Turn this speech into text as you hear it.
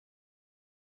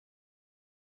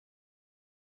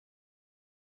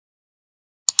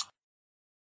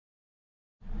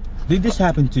Did this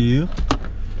happen to you?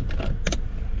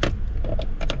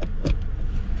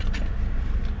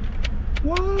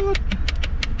 What?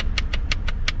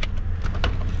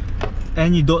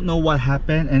 And you don't know what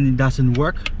happened and it doesn't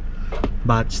work?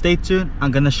 But stay tuned,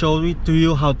 I'm gonna show it to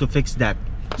you how to fix that.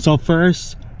 So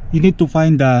first, you need to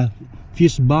find the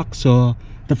fuse box. So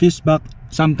the fuse box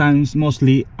sometimes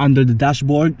mostly under the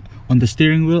dashboard on the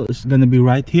steering wheel is gonna be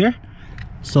right here.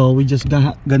 So we just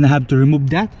gonna have to remove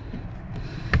that.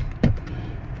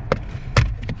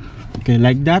 Okay,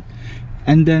 like that.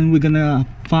 And then we're gonna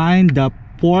find the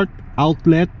port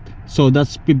outlet. So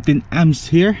that's 15 amps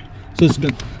here. So it's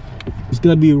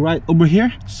gonna be right over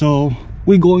here. So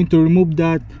we're going to remove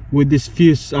that with this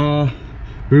fuse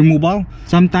removal.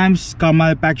 Sometimes car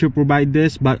manufacturer provide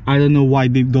this, but I don't know why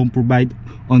they don't provide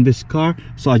on this car.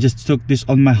 So I just took this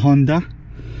on my Honda.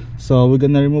 So we're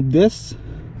gonna remove this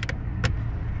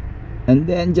and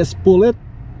then just pull it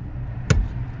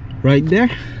right there,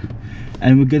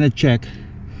 and we're gonna check.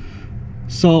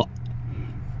 So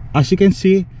as you can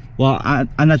see, well,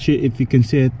 I'm not sure if you can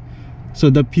see it, so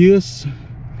the fuse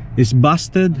is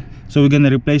busted. So we're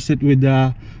gonna replace it with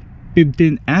the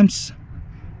 15 amps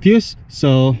fuse.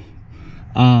 So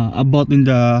I bought in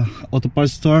the auto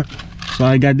parts store, so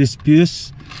I got this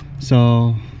fuse.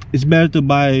 So it's better to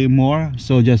buy more,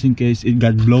 so just in case it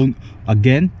got blown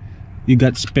again, you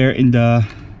got spare in the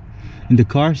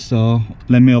car. So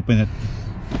let me open it.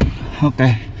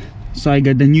 Okay, so I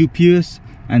got the new fuse,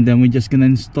 and then we're just gonna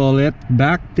install it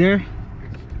back there.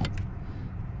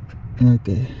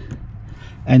 Okay,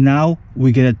 and now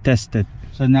we're gonna test it.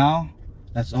 So now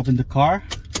let's open the car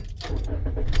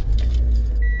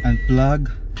and plug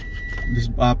this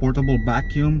portable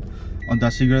vacuum on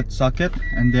the cigarette socket,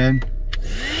 and then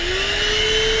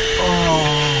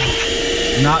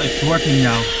now it's working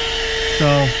now. So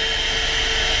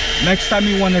next time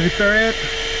you want to repair it,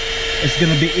 it's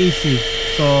gonna be easy.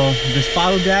 So just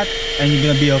follow that and you're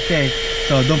gonna be okay.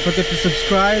 So don't forget to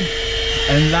subscribe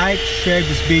and like, share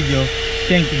this video.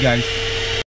 Thank you guys.